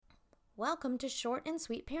Welcome to Short and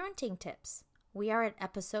Sweet Parenting Tips. We are at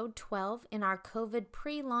episode 12 in our COVID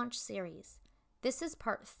pre-launch series. This is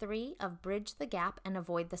part 3 of Bridge the Gap and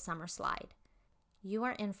Avoid the Summer Slide. You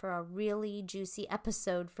are in for a really juicy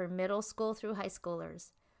episode for middle school through high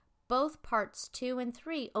schoolers. Both parts 2 and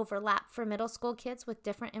 3 overlap for middle school kids with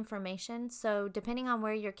different information, so depending on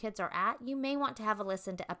where your kids are at, you may want to have a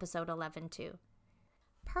listen to episode 11 too.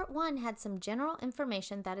 Part 1 had some general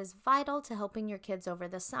information that is vital to helping your kids over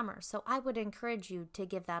the summer, so I would encourage you to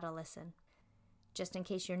give that a listen. Just in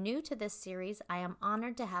case you're new to this series, I am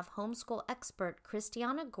honored to have homeschool expert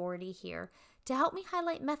Christiana Gordy here to help me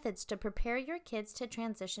highlight methods to prepare your kids to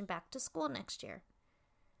transition back to school next year.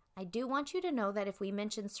 I do want you to know that if we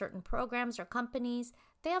mention certain programs or companies,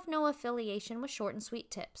 they have no affiliation with Short and Sweet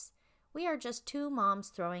Tips. We are just two moms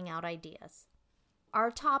throwing out ideas. Our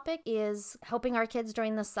topic is helping our kids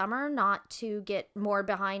during the summer not to get more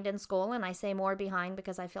behind in school. And I say more behind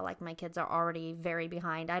because I feel like my kids are already very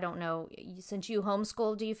behind. I don't know, since you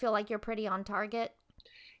homeschool, do you feel like you're pretty on target?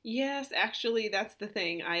 Yes, actually, that's the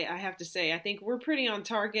thing. I have to say, I think we're pretty on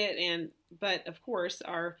target, but of course,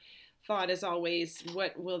 our thought is always,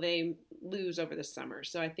 what will they lose over the summer?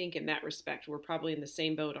 So I think in that respect, we're probably in the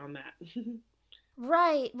same boat on that.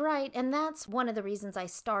 Right. And that's one of the reasons I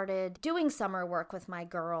started doing summer work with my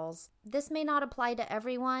girls. This may not apply to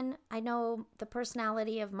everyone. I know the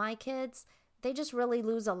personality of my kids, they just really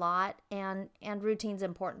lose a lot, and routine's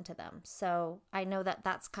important to them. So I know that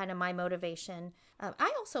that's kind of my motivation.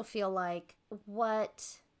 I also feel like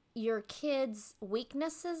what your kids'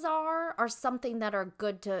 weaknesses are something that are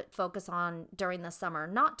good to focus on during the summer.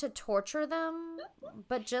 Not to torture them,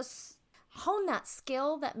 but just hone that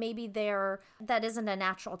skill that maybe that isn't a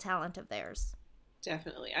natural talent of theirs.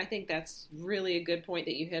 Definitely. I think that's really a good point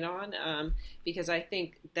that you hit on, because I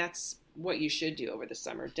think that's what you should do over the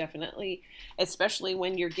summer. Definitely, especially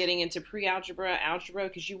when you're getting into pre-algebra, algebra,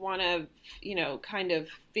 because you want to, kind of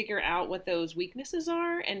figure out what those weaknesses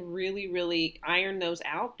are and really, really iron those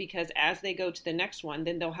out, because as they go to the next one,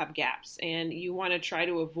 then they'll have gaps, and you want to try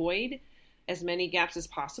to avoid as many gaps as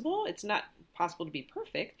possible. It's not possible to be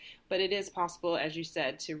perfect, but it is possible, as you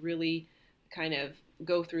said, to really kind of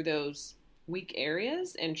go through those weak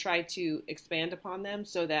areas and try to expand upon them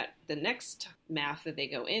so that the next math that they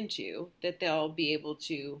go into, that they'll be able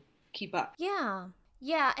to keep up.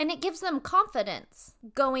 Yeah, and it gives them confidence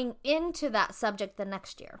going into that subject the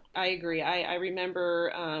next year. I agree. I remember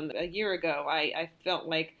a year ago, I felt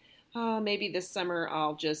like, maybe this summer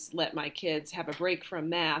I'll just let my kids have a break from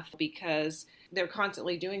math because they're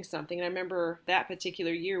constantly doing something. And I remember that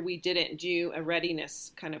particular year we didn't do a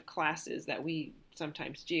readiness kind of classes that we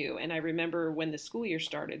sometimes do. And I remember when the school year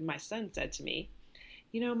started, my son said to me,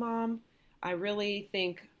 Mom, I really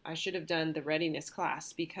think I should have done the readiness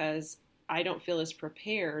class because I don't feel as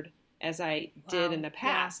prepared as I did in the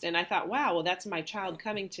past. Yeah. And I thought, wow, well, that's my child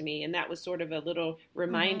coming to me. And that was sort of a little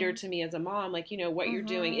reminder to me as a mom, like, what you're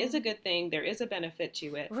doing is a good thing. There is a benefit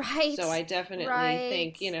to it. Right. So I definitely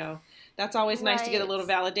think, that's always nice to get a little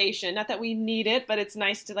validation. Not that we need it, but it's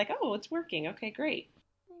nice to it's working. Okay, great.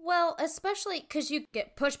 Well, especially because you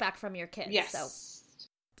get pushback from your kids. Yes.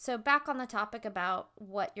 So back on the topic about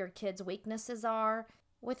what your kids' weaknesses are,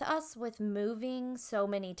 with us with moving so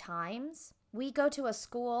many times, we go to a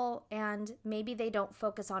school and maybe they don't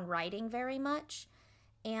focus on writing very much.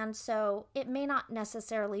 And so it may not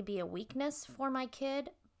necessarily be a weakness for my kid,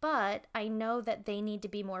 but I know that they need to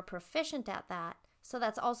be more proficient at that. So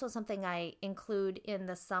that's also something I include in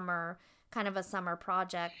the summer, kind of a summer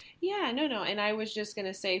project. Yeah, no. And I was just going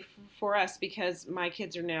to say for us, because my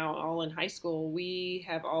kids are now all in high school, we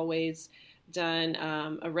have always done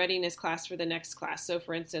a readiness class for the next class. So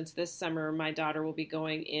for instance, this summer, my daughter will be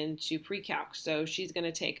going into pre-calc. So she's going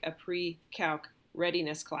to take a pre-calc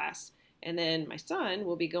readiness class. And then my son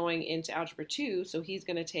will be going into Algebra 2. So he's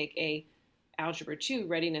going to take a Algebra 2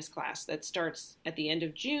 readiness class that starts at the end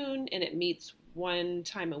of June, and it meets one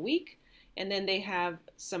time a week. And then they have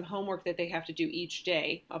some homework that they have to do each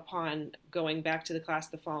day upon going back to the class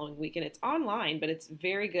the following week. And it's online, but it's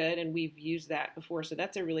very good, and we've used that before. So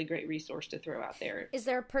that's a really great resource to throw out there. Is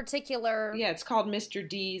there a particular... Yeah, it's called Mr.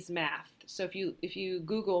 D's Math. So if you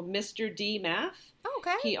Google Mr. D Math,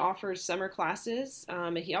 okay, he offers summer classes.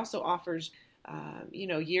 He also offers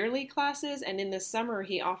yearly classes. And in the summer,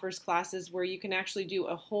 he offers classes where you can actually do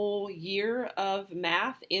a whole year of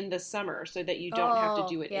math in the summer so that you don't have to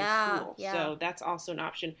do it in school. Yeah. So that's also an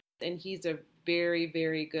option. And he's a very,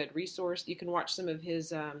 very good resource. You can watch some of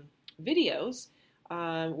his videos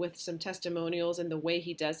with some testimonials and the way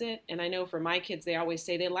he does it. And I know for my kids, they always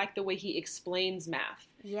say they like the way he explains math.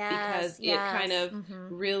 Yes, because it kind of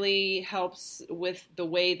really helps with the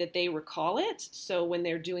way that they recall it. So when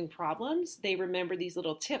they're doing problems, they remember these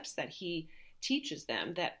little tips that he teaches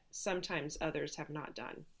them that sometimes others have not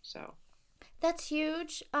done. So that's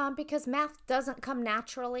huge, because math doesn't come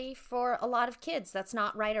naturally for a lot of kids. That's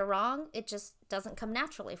not right or wrong. It just doesn't come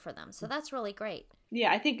naturally for them. So that's really great.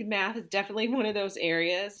 Yeah, I think math is definitely one of those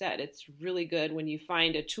areas that it's really good when you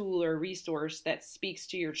find a tool or a resource that speaks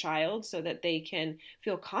to your child so that they can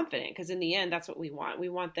feel confident. Because in the end, that's what we want. We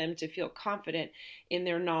want them to feel confident in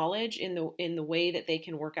their knowledge, in the way that they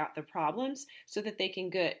can work out the problems so that they can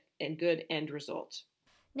get a good end result.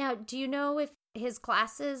 Now, do you know if his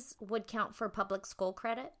classes would count for public school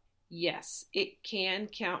credit? Yes, it can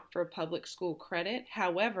count for public school credit.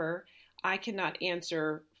 However, I cannot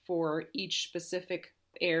answer for each specific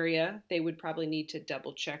area. They would probably need to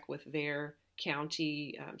double check with their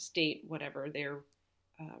county, state, whatever their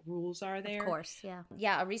rules are there. Of course, yeah.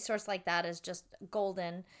 Yeah, a resource like that is just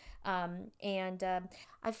golden. And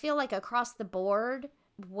I feel like across the board,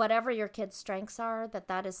 whatever your kids' strengths are,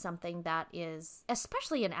 that is something that is,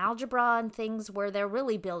 especially in algebra and things where they're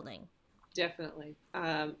really building. Definitely.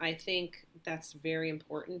 I think that's very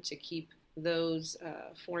important to keep those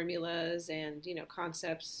formulas and,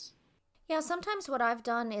 concepts. Yeah, sometimes what I've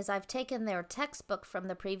done is I've taken their textbook from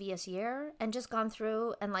the previous year and just gone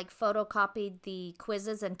through and photocopied the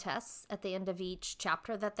quizzes and tests at the end of each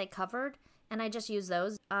chapter that they covered. And I just use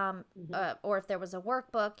those. Or if there was a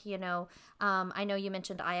workbook, I know you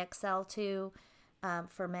mentioned IXL too,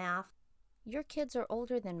 for math. Your kids are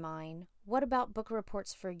older than mine. What about book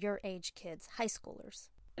reports for your age kids, high schoolers?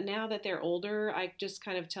 Now that they're older, I just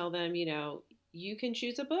kind of tell them, you can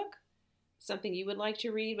choose a book, something you would like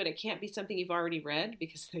to read, but it can't be something you've already read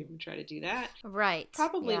because they would try to do that. Right.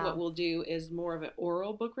 Probably what we'll do is more of an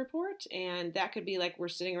oral book report. And that could be like we're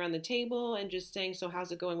sitting around the table and just saying, so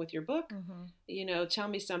how's it going with your book? Tell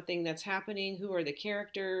me something that's happening. Who are the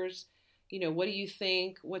characters? What do you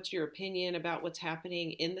think? What's your opinion about what's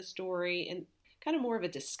happening in the story? And kind of more of a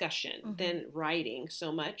discussion than writing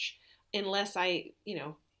so much, unless I,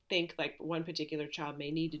 think like one particular child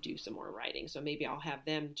may need to do some more writing. So maybe I'll have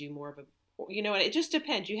them do more of a, it just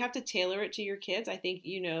depends. You have to tailor it to your kids, I think,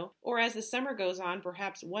 or as the summer goes on,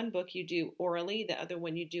 perhaps one book you do orally, the other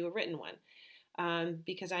one you do a written one.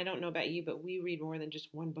 Because I don't know about you, but we read more than just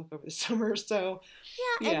one book over the summer. So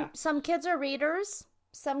yeah. And some kids are readers.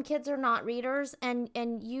 Some kids are not readers, and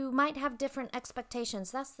you might have different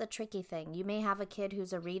expectations. That's the tricky thing. You may have a kid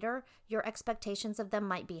who's a reader. Your expectations of them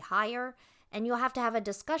might be higher, and you'll have to have a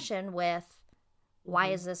discussion with, why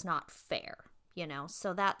is this not fair?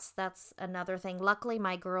 So that's another thing. Luckily,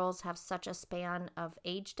 my girls have such a span of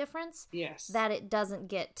age difference that it doesn't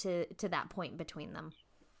get to that point between them.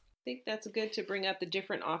 I think that's good to bring up the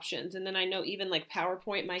different options. And then I know even like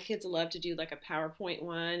PowerPoint, my kids love to do like a PowerPoint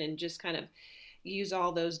one and just kind of use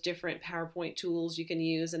all those different PowerPoint tools you can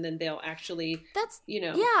use, and then they'll actually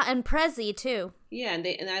and Prezi too. Yeah,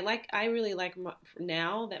 and I really like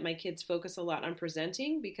now that my kids focus a lot on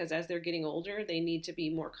presenting, because as they're getting older, they need to be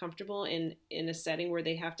more comfortable in a setting where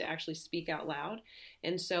they have to actually speak out loud.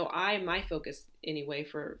 And so my focus anyway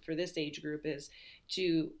for this age group is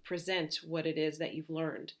to present what it is that you've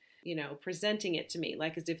learned. Presenting it to me,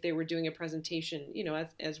 like as if they were doing a presentation,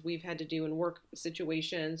 as we've had to do in work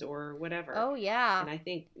situations or whatever. Oh, yeah. And I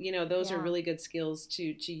think, those are really good skills to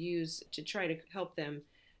use to try to help them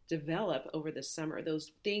develop over the summer.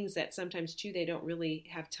 Those things that sometimes, too, they don't really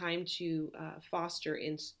have time to foster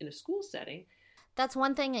in a school setting. That's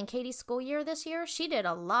one thing in Katie's school year this year. She did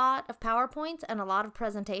a lot of PowerPoints and a lot of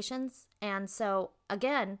presentations. And so,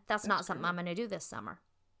 again, that's not something I'm going to do this summer.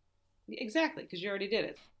 Exactly, because you already did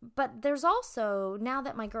it. But there's also, now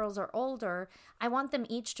that my girls are older, I want them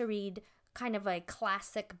each to read kind of a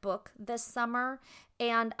classic book this summer.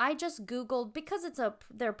 And I just Googled, because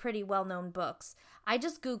they're pretty well-known books, I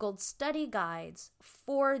just Googled study guides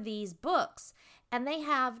for these books. And they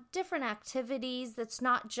have different activities. That's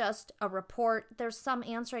not just a report. There's some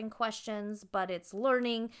answering questions, but it's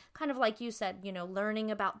learning, kind of like you said,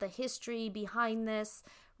 learning about the history behind this,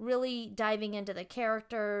 really diving into the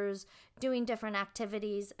characters, doing different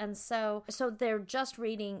activities. And so they're just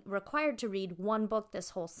required to read one book this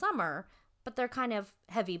whole summer, but they're kind of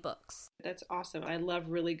heavy books. That's awesome. I love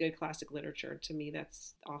really good classic literature. To me,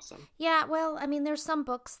 that's awesome. Yeah, well, I mean, there's some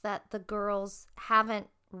books that the girls haven't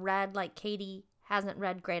read, like Katie hasn't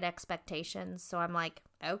read Great Expectations. So I'm like,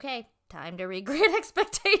 okay, time to read Great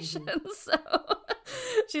Expectations. So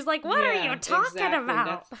she's like, what are you talking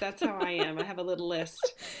about? That's how I am. I have a little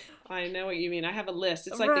list. I know what you mean. I have a list.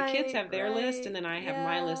 It's like the kids have their list, and then I have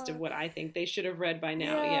my list of what I think they should have read by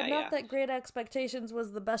now. Yeah, not that Great Expectations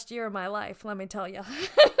was the best year of my life, let me tell you.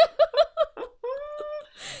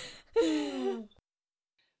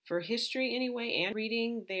 For history, anyway, and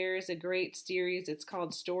reading, there's a great series. It's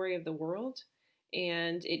called Story of the World.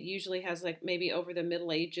 And it usually has like maybe over the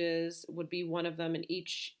Middle Ages would be one of them. And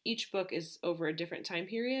each book is over a different time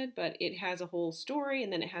period, but it has a whole story.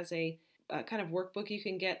 And then it has a kind of workbook you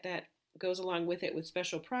can get that goes along with it with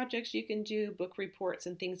special projects you can do, book reports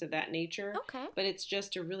and things of that nature. Okay. But it's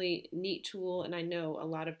just a really neat tool. And I know a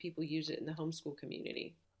lot of people use it in the homeschool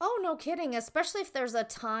community. Oh, no kidding. Especially if there's a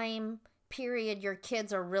time period your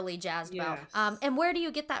kids are really jazzed about. And where do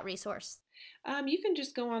you get that resource? You can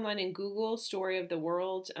just go online and Google Story of the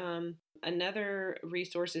World. Another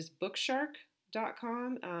resource is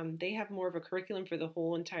Bookshark.com. They have more of a curriculum for the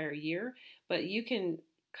whole entire year, but you can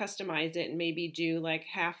customize it and maybe do like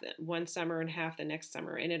half one summer and half the next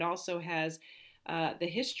summer. And it also has the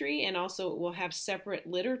history, and also it will have separate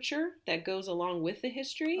literature that goes along with the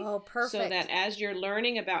history. Oh, perfect. So that as you're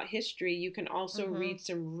learning about history, you can also read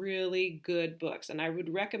some really good books. And I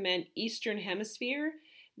would recommend Eastern Hemisphere.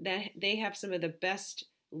 That they have some of the best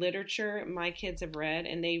literature my kids have read,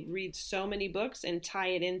 and they read so many books and tie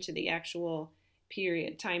it into the actual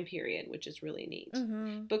time period, which is really neat.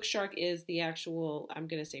 Bookshark is the actual, I'm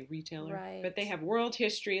going to say retailer, but they have world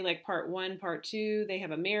history, like part 1, part 2. They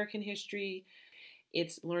have American history.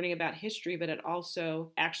 It's learning about history, but it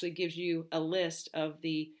also actually gives you a list of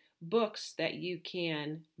the books that you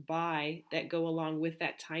can buy that go along with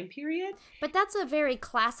that time period. But that's a very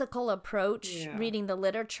classical approach, reading the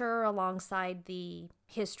literature alongside the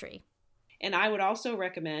history. And I would also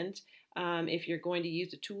recommend, if you're going to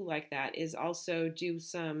use a tool like that, is also do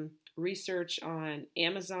some research on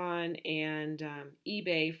Amazon and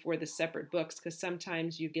eBay for the separate books, because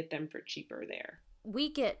sometimes you get them for cheaper there.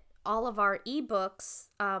 We get all of our ebooks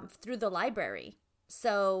through the library.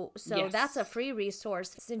 So yes. That's a free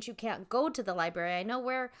resource since you can't go to the library. I know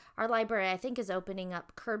where our library, I think, is opening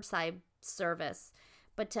up curbside service.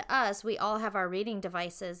 But to us, we all have our reading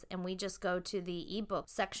devices, and we just go to the ebook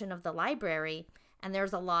section of the library, and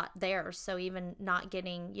there's a lot there. So even not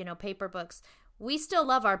getting, paper books, we still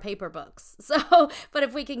love our paper books. So, but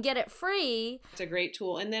if we can get it free. It's a great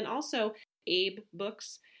tool. And then also Abe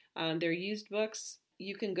books, they're used books.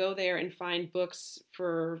 You can go there and find books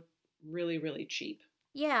for really, really cheap.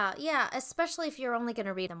 Yeah, especially if you're only going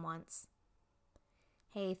to read them once.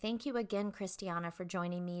 Hey, thank you again, Christiana, for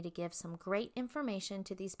joining me to give some great information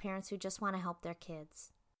to these parents who just want to help their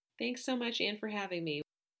kids. Thanks so much, Anne, for having me.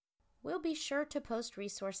 We'll be sure to post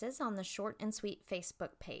resources on the Short and Sweet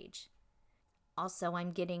Facebook page. Also,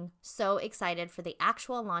 I'm getting so excited for the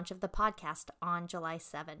actual launch of the podcast on July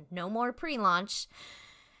 7. No more pre-launch.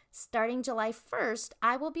 Starting July 1st,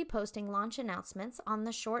 I will be posting launch announcements on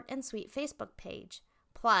the Short and Sweet Facebook page.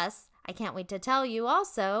 Plus, I can't wait to tell you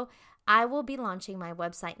also, I will be launching my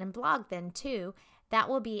website and blog then too. That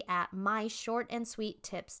will be at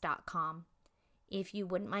myshortandsweettips.com. If you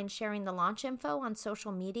wouldn't mind sharing the launch info on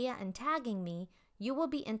social media and tagging me, you will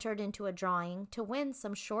be entered into a drawing to win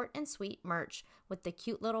some Short and Sweet merch with the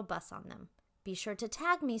cute little bus on them. Be sure to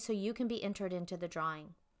tag me so you can be entered into the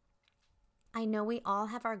drawing. I know we all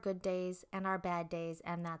have our good days and our bad days,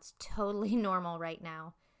 and that's totally normal right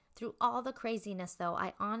now. Through all the craziness, though,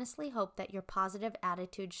 I honestly hope that your positive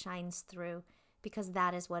attitude shines through, because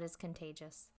that is what is contagious.